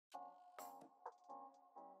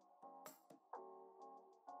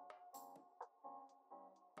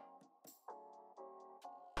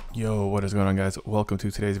Yo, what is going on, guys? Welcome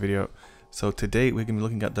to today's video. So today we're going to be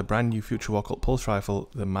looking at the brand new future Warcult pulse rifle,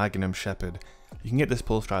 the Magnum Shepard. You can get this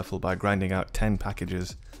pulse rifle by grinding out 10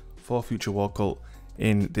 packages for future Warcult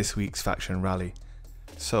in this week's faction rally.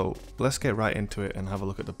 So let's get right into it and have a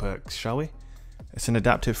look at the perks, shall we? It's an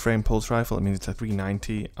adaptive frame pulse rifle. It means it's a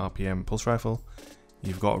 390 RPM pulse rifle.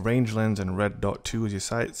 You've got range lens and red dot 2 as your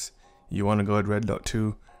sights. You want to go at red dot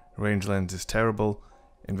 2. Range lens is terrible.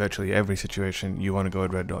 In virtually every situation, you want to go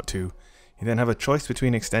at red dot 2. You then have a choice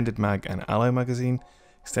between extended mag and alloy magazine.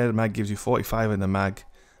 Extended mag gives you 45 in the mag.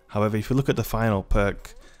 However, if you look at the final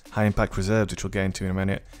perk, high impact reserves, which we'll get into in a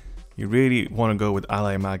minute, you really want to go with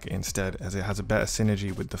alloy mag instead, as it has a better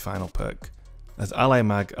synergy with the final perk. As alloy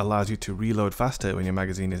mag allows you to reload faster when your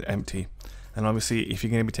magazine is empty. And obviously, if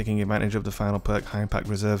you're going to be taking advantage of the final perk, high impact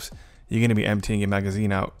reserves, you're going to be emptying your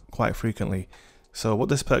magazine out quite frequently. So what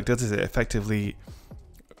this perk does is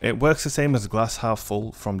it works the same as glass half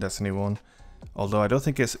full from Destiny 1, although I don't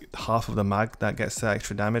think it's half of the mag that gets the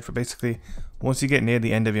extra damage, but basically once you get near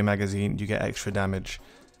the end of your magazine you get extra damage.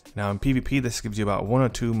 Now in PvP this gives you about 1 or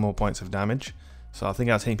 2 more points of damage, so I think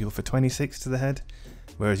I was hitting people for 26 to the head,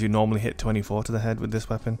 whereas you normally hit 24 to the head with this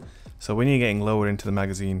weapon. So when you're getting lower into the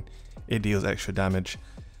magazine it deals extra damage.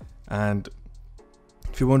 And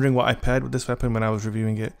if you're wondering what I paired with this weapon when I was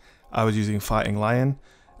reviewing it, I was using Fighting Lion,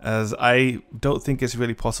 as I don't think it's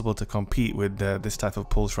really possible to compete with this type of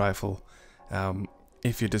pulse rifle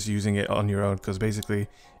if you're just using it on your own, because basically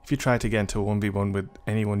if you try to get into a 1v1 with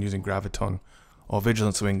anyone using Graviton or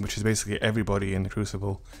Vigilance Wing, which is basically everybody in the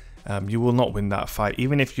Crucible, you will not win that fight.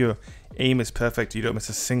 Even if your aim is perfect, you don't miss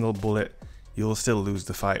a single bullet, you'll still lose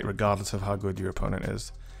the fight regardless of how good your opponent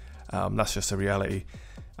is. That's just a reality.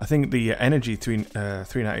 I think the energy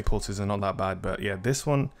 390 pulses are not that bad, but yeah, this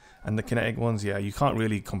one and the kinetic ones, yeah, you can't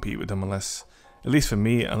really compete with them unless, at least for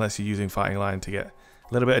me, unless you're using Fighting Lion to get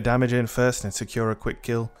a little bit of damage in first and secure a quick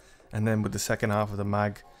kill. And then with the second half of the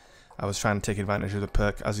mag, I was trying to take advantage of the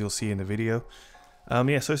perk, as you'll see in the video.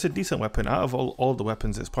 Yeah, so it's a decent weapon. Out of all the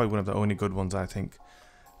weapons, it's probably one of the only good ones, I think.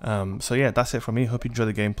 So yeah, that's it from me. Hope you enjoy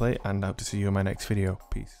the gameplay, and I hope to see you in my next video.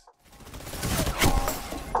 Peace.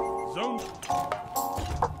 Zone.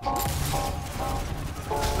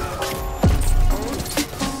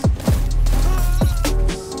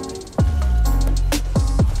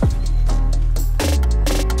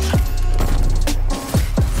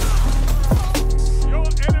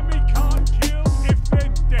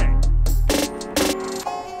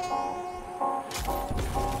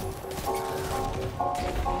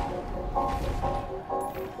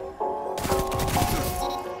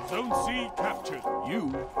 Zone C captured.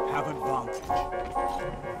 You have advantage.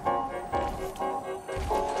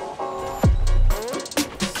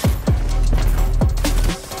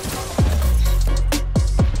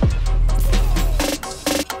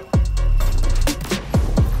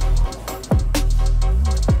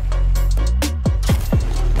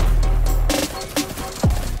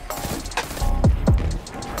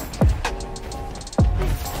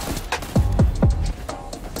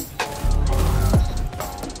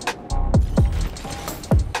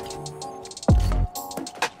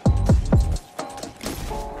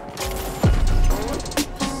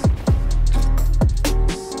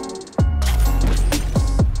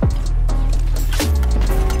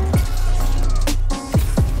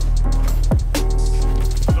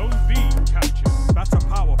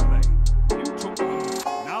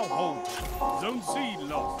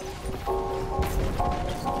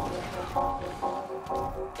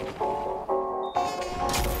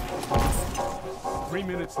 3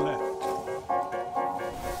 minutes left.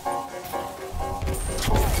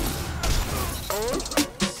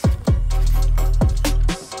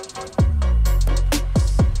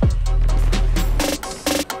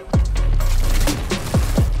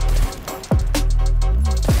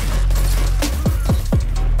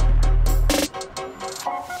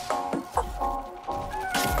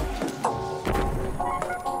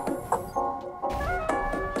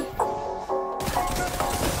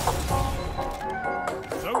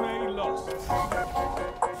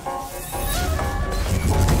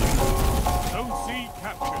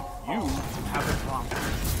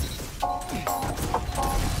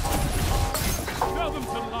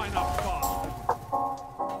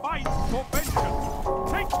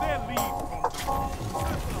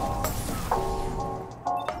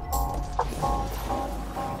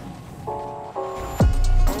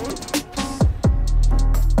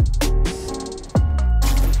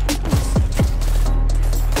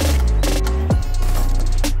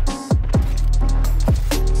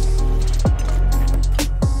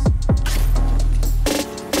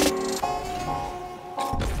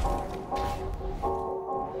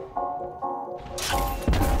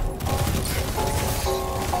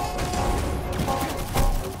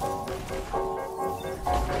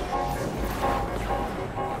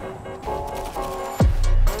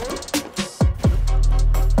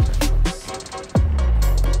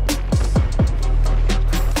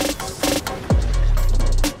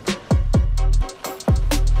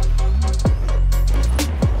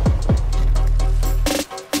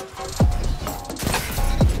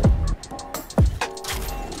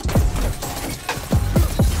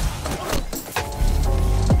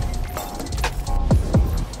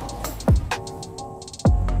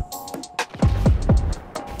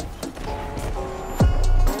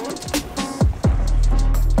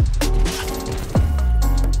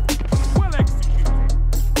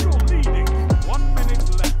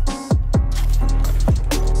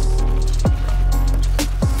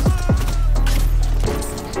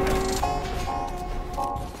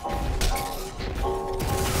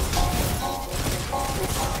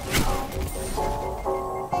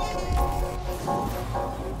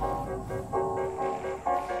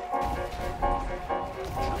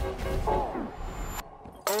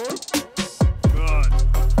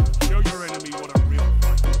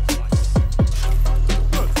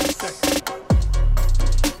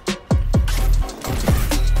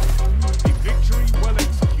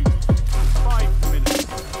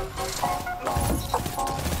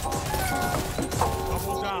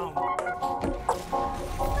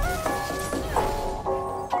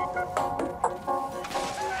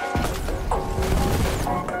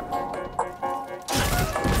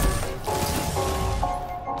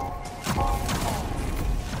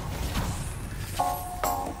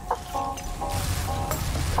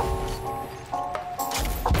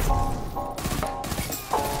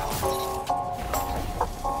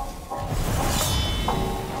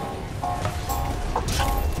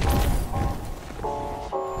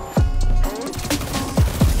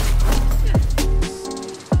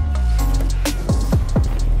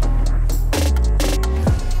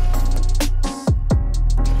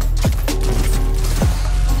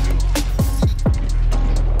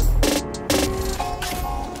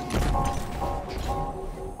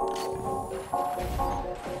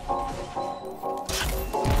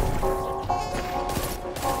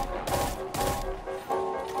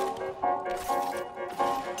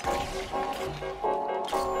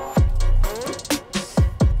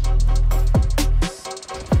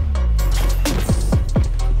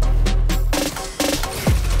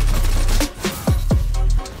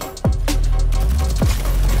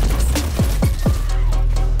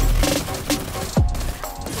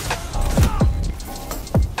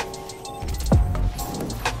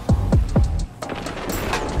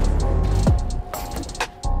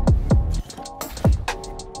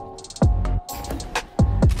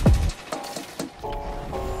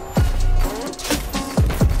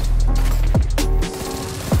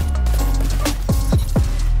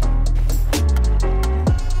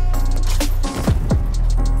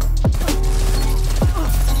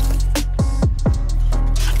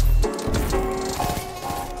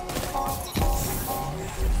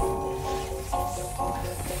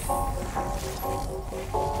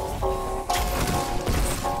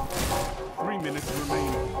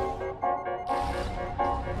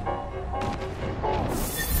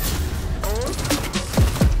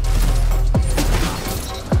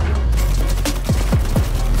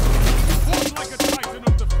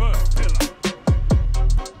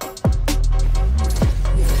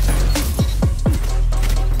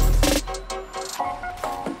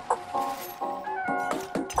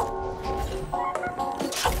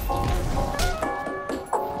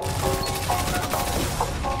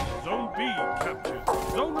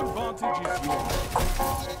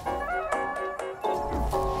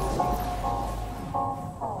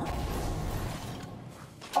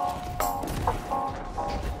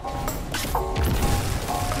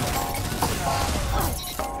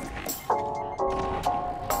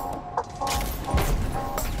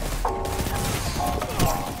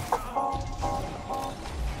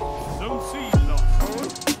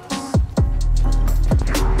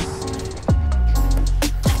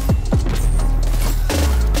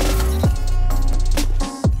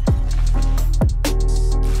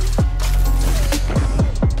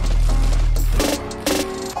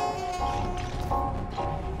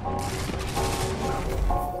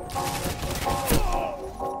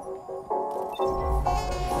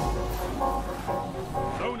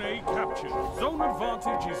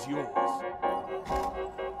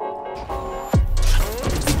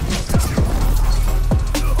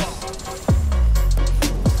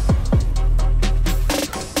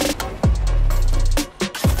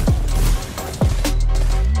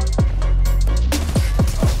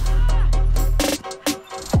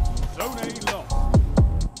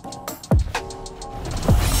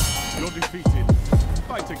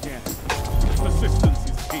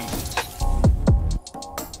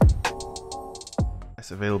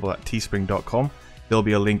 It's available at teespring.com. There'll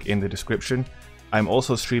be a link in the description. I'm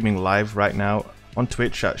also streaming live right now on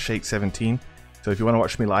Twitch at Shake17. So if you want to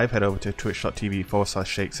watch me live, head over to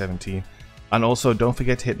twitch.tv/Shake17. And also don't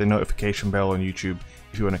forget to hit the notification bell on YouTube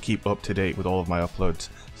if you want to keep up to date with all of my uploads.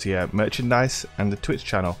 So yeah, merchandise and the Twitch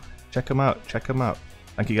channel. Check them out. Check them out.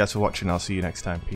 Thank you guys for watching. I'll see you next time. Peace.